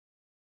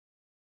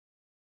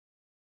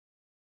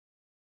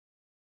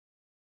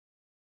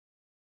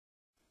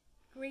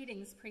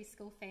Greetings,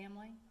 preschool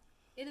family.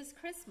 It is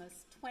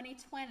Christmas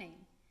 2020,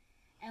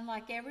 and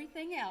like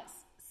everything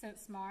else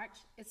since March,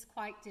 it's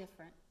quite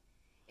different.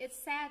 It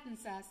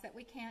saddens us that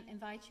we can't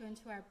invite you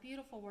into our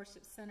beautiful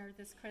worship center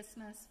this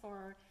Christmas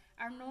for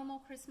our normal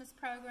Christmas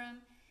program,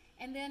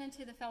 and then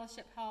into the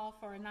fellowship hall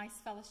for a nice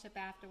fellowship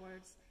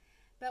afterwards.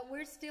 But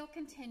we're still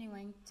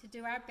continuing to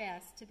do our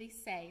best to be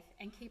safe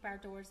and keep our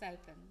doors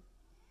open.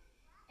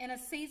 In a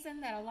season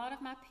that a lot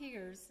of my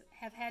peers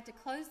have had to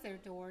close their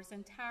doors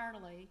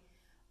entirely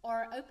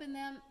or open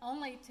them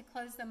only to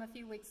close them a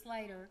few weeks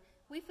later,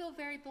 we feel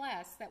very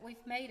blessed that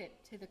we've made it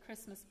to the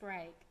Christmas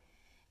break.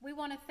 We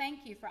want to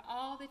thank you for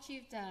all that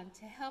you've done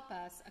to help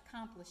us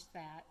accomplish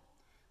that.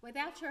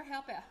 Without your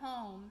help at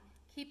home,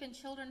 keeping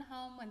children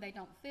home when they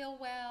don't feel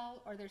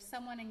well, or there's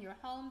someone in your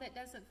home that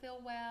doesn't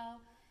feel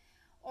well,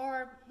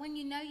 or when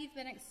you know you've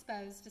been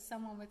exposed to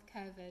someone with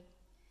COVID,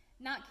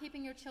 not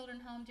keeping your children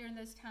home during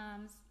those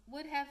times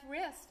would have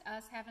risked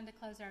us having to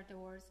close our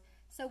doors.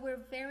 So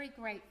we're very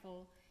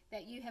grateful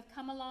that you have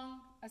come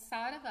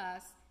alongside of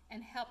us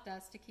and helped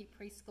us to keep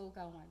preschool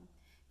going.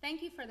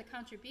 Thank you for the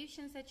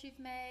contributions that you've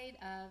made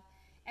of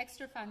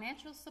extra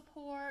financial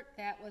support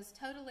that was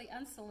totally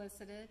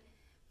unsolicited,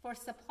 for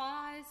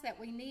supplies that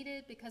we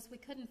needed because we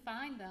couldn't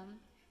find them,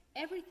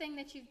 everything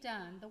that you've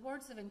done, the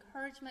words of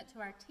encouragement to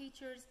our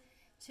teachers,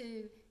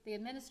 to the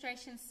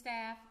administration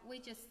staff. We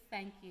just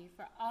thank you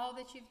for all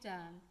that you've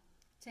done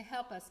to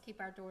help us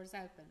keep our doors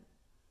open.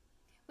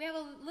 We have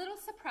a little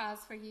surprise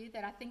for you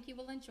that I think you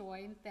will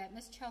enjoy, that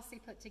Miss Chelsea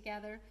put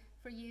together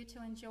for you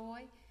to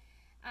enjoy.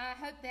 I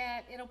hope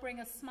that it'll bring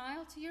a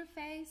smile to your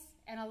face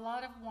and a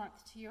lot of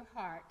warmth to your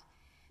heart.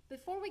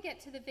 Before we get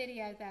to the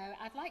video, though,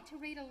 I'd like to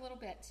read a little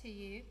bit to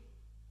you.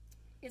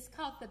 It's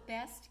called The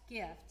Best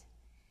Gift.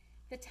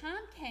 The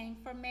time came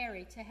for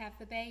Mary to have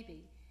the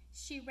baby.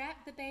 She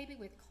wrapped the baby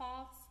with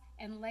cloths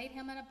and laid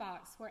him in a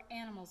box where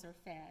animals are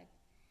fed.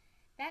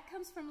 That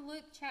comes from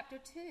Luke chapter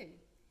 2.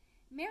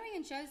 Mary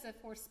and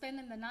Joseph were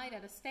spending the night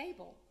at a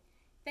stable.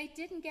 They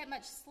didn't get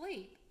much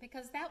sleep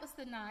because that was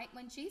the night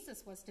when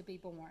Jesus was to be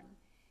born.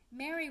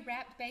 Mary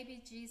wrapped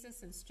baby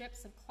Jesus in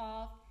strips of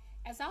cloth,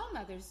 as all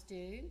mothers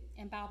do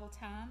in Bible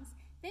times.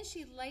 Then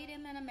she laid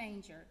him in a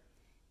manger.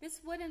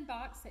 This wooden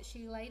box that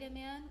she laid him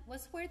in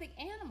was where the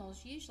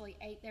animals usually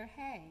ate their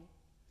hay.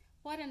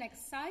 What an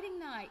exciting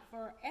night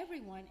for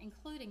everyone,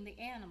 including the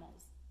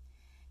animals.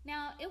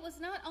 Now, it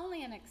was not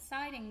only an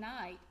exciting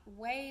night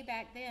way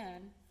back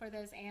then for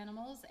those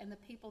animals and the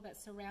people that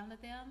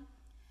surrounded them,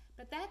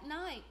 but that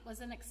night was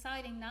an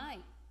exciting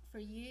night for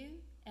you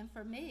and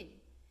for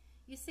me.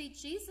 You see,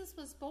 Jesus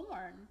was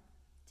born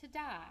to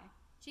die.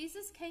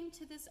 Jesus came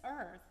to this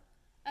earth,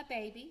 a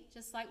baby,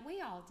 just like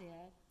we all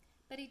did,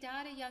 but he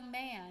died a young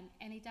man,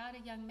 and he died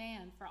a young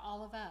man for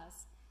all of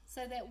us,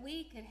 so that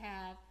we could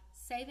have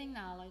saving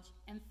knowledge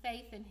and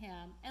faith in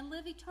him and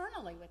live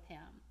eternally with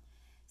him.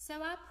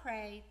 So I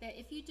pray that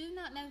if you do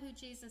not know who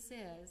Jesus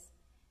is,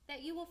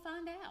 that you will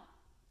find out,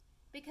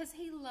 because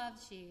he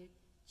loves you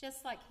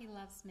just like he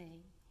loves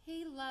me.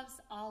 He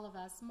loves all of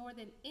us more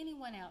than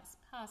anyone else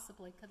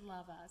possibly could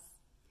love us.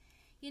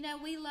 You know,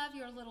 we love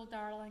your little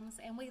darlings,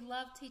 and we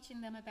love teaching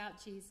them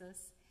about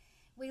Jesus.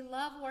 We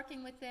love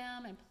working with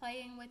them and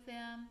playing with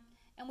them,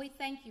 and we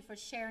thank you for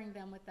sharing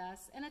them with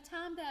us in a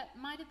time that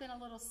might have been a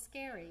little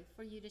scary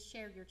for you to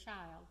share your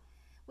child.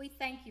 We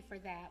thank you for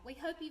that. We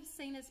hope you've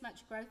seen as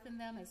much growth in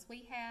them as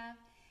we have,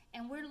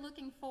 and we're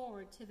looking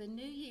forward to the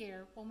new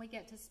year when we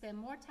get to spend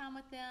more time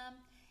with them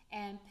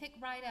and pick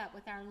right up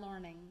with our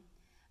learning.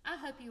 I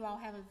hope you all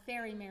have a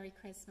very Merry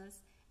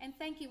Christmas, and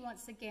thank you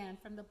once again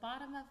from the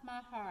bottom of my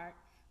heart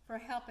for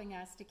helping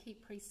us to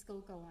keep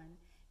preschool going.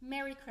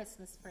 Merry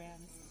Christmas,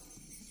 friends.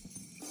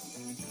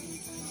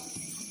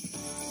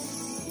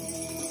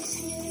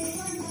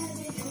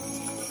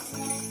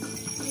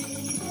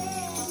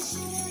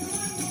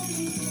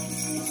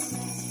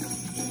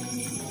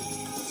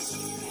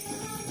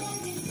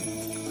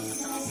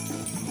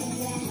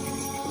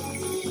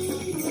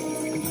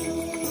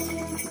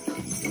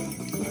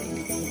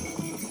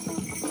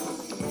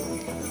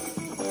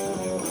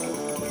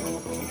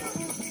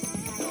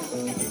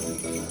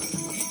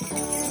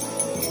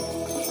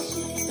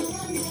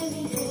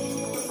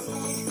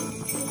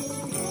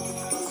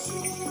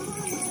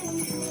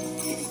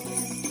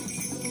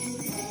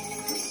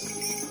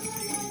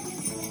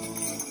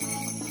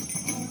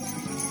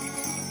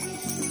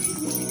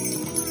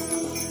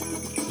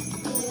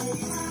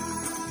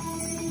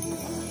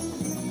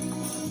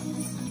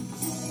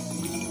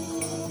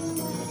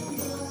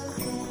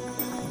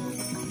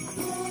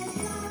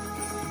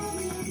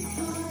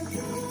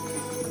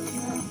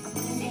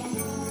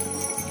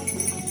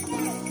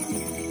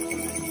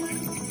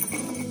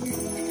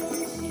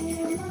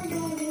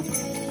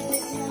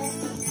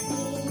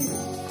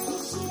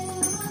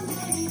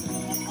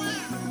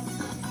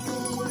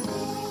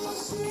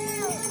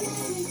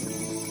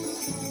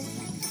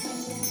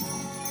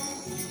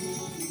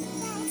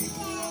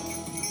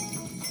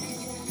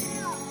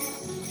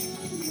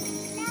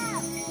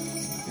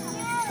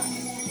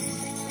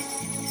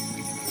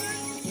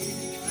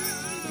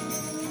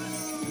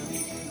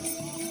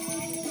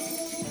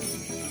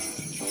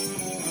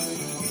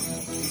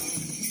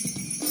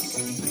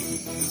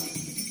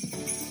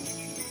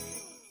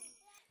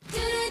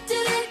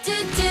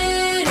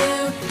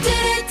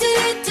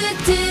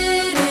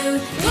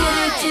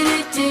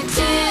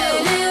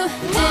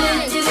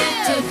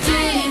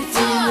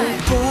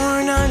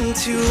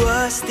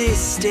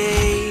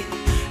 day,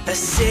 a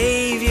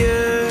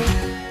Savior.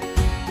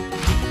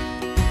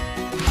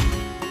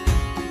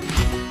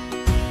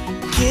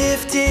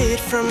 Gifted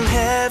from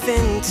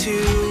heaven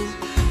to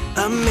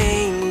a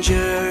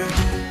manger.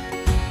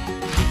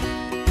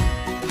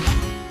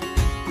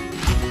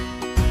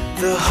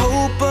 The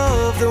hope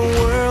of the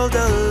world,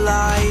 a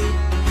light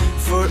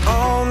for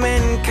all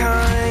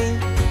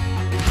mankind.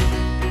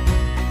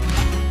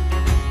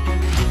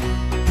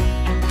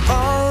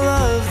 All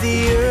of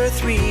the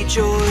earth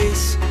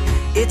rejoice,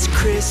 it's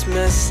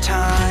Christmas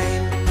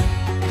time.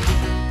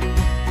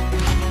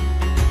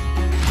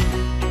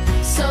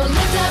 So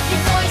lift up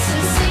your voice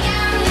and sing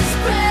out His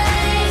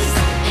praise.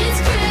 It's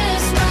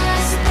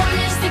Christmas, born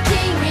is the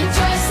King,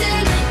 rejoice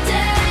in the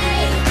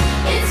day.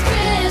 It's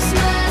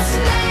Christmas,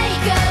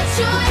 make a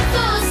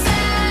joyful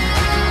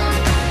sound.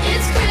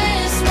 It's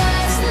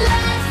Christmas,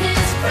 let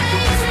His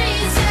praise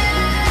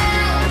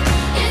resound.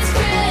 It's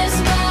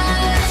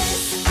Christmas.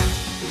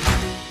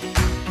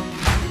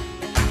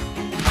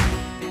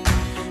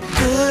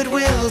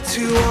 Goodwill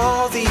to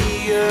all the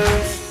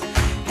earth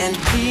and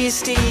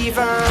peace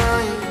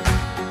divine.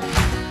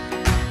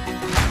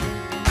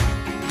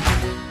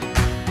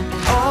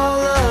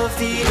 All of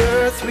the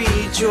earth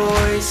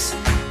rejoice,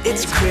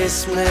 it's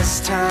Christmas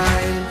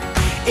time.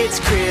 It's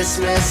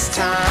Christmas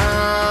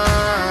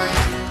time.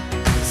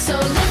 So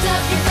lift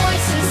up your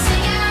voice and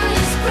sing out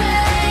His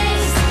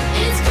praise.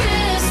 It's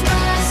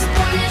Christmas,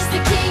 born is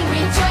the King,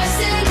 rejoice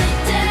in the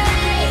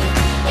day.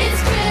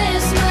 It's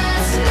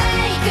Christmas,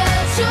 make a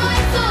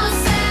joyful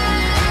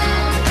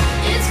sound.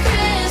 It's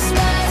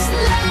Christmas,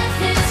 let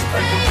His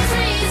praise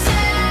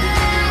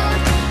resound.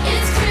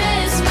 It's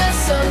Christmas,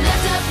 so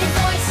lift up your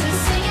voice and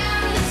sing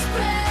out His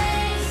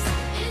praise.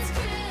 It's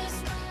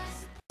Christmas.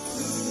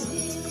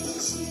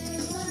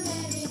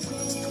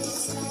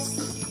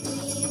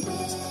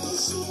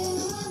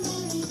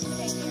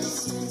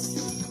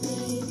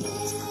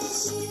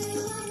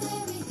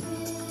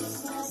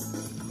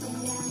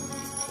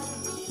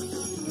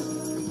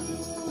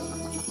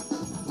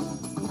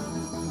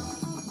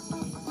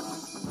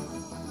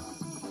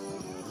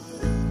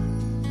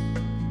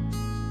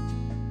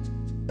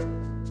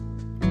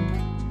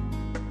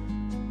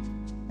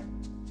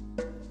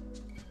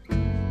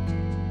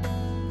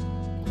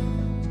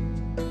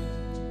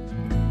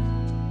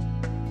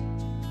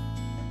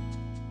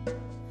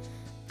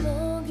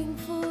 Longing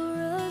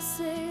for a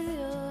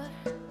Savior,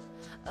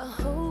 a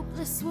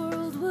hopeless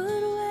world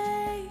would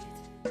wait.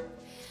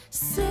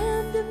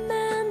 Sin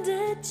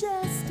demanded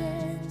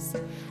justice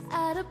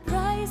at a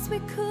price we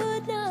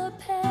could not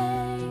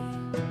pay.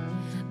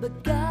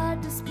 But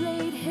God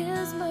displayed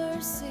His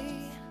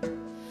mercy,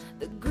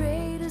 the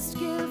greatest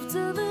gift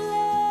of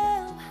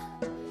all.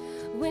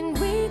 When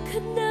we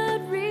could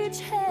not reach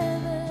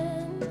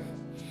heaven,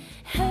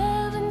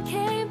 heaven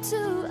came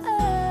to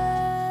us.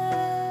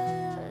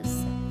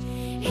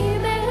 He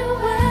made a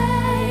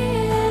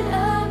way in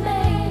a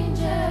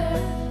manger,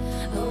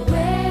 a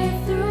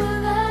way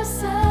through the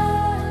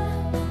sun.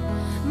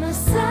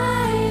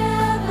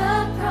 Messiah, the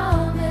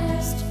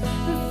promised,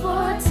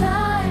 before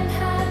time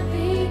had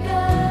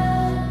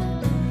begun.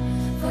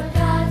 For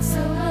God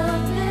so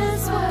loved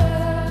this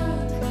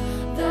world,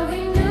 though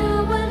He knew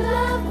what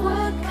love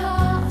would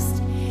cost.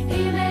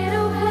 He made a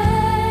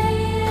way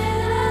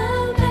in a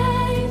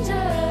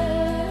manger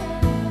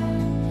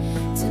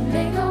to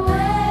make a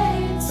way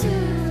to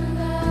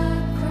the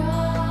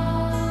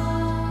cross.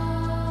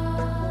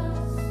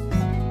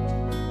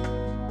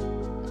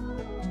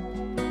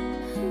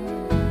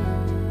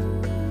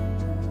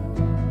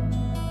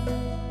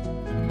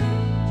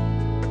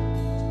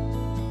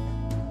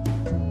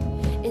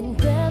 In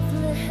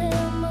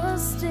Bethlehem, a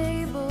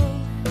stable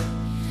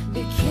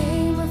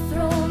became a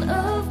throne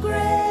of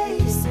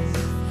grace,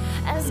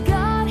 as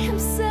God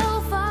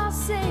Himself, our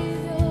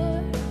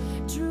Savior,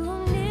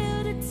 drew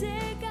near to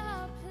take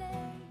our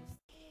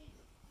place.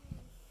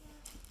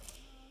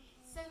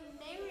 So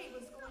Mary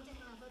was going to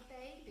have a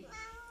baby.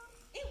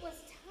 It was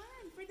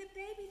time for the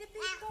baby to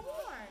be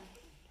born.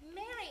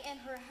 Mary and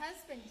her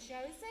husband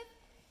Joseph,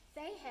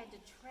 they had to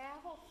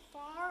travel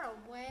far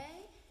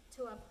away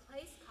to a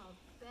place called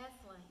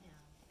Bethlehem.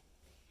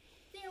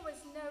 There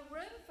was no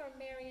room for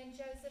Mary and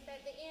Joseph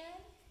at the inn.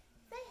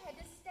 They had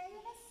to stay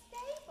in a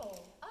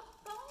stable, a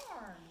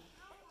barn.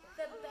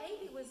 The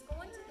baby was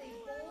going to be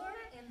born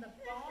in the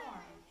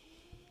barn.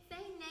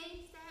 They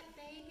named that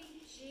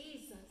baby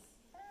Jesus.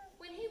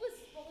 When he was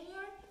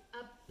born,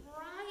 a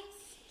bright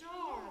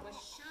star was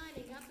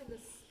shining up in the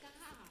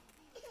sky.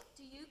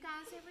 Do you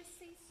guys ever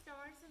see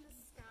stars in the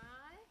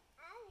sky?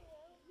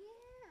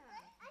 Yeah.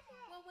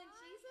 Well, when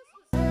Jesus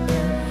was...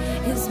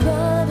 His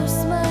mother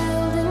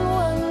smiled in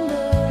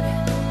wonder.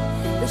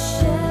 The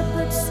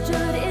shepherd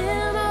stood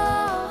in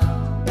awe.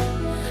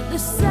 The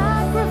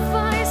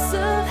sacrifice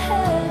of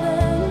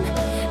heaven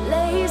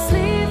lay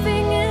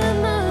sleeping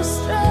in the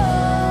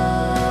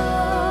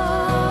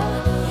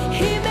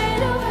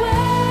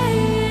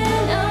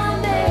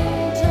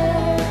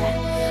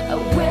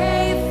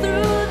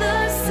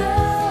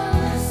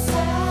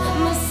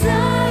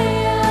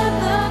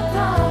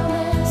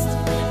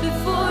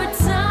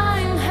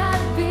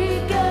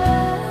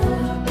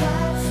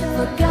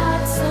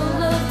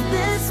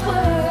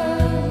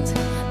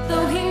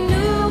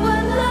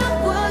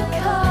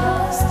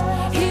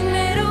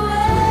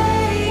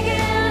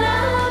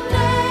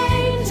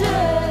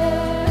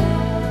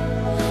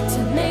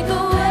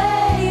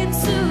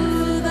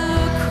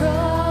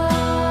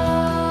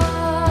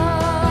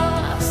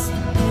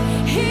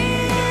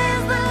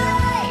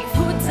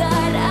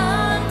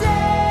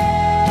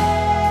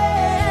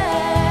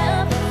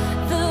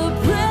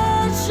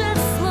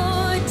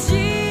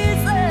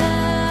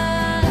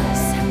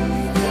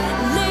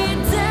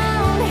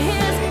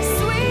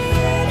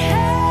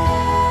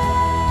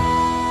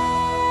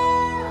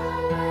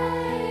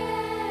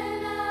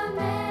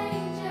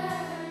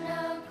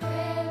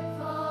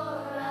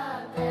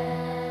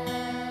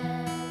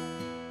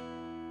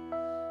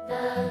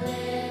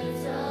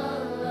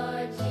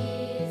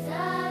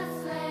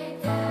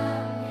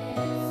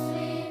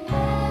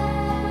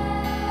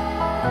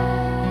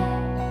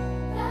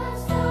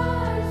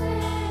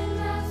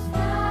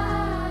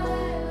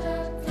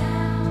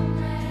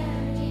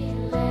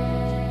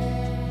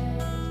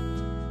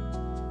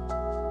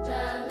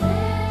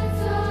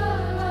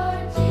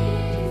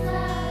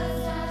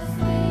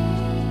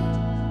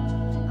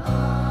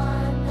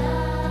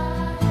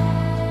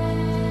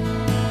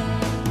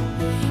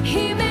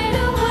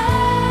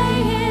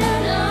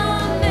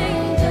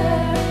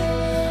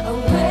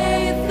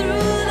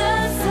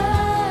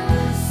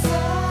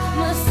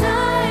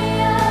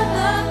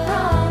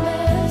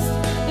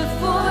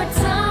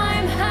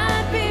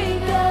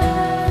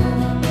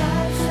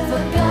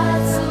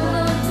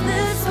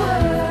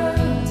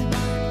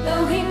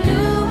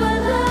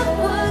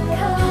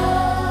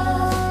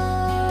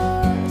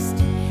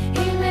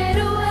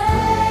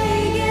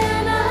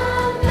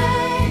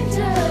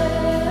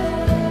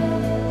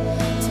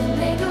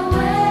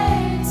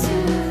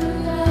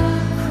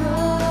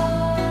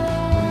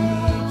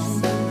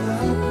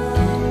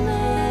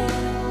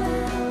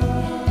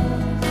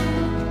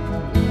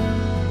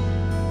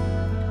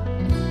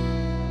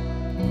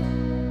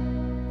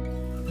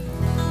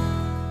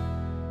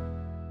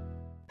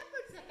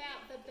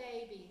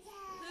baby,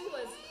 who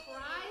was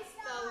Christ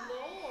the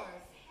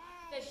Lord.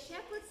 The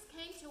shepherds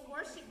came to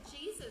worship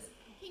Jesus.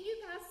 Can you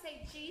guys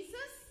say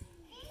Jesus?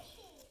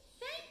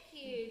 Thank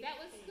you.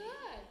 That was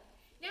good.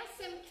 Now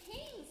some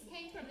kings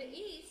came from the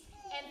east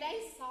and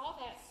they saw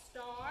that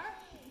star.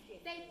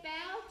 They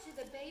bowed to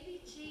the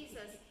baby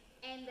Jesus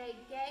and they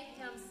gave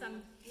him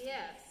some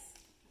gifts.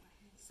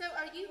 So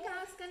are you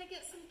guys going to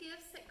get some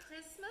gifts at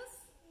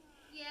Christmas?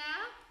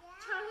 Yeah?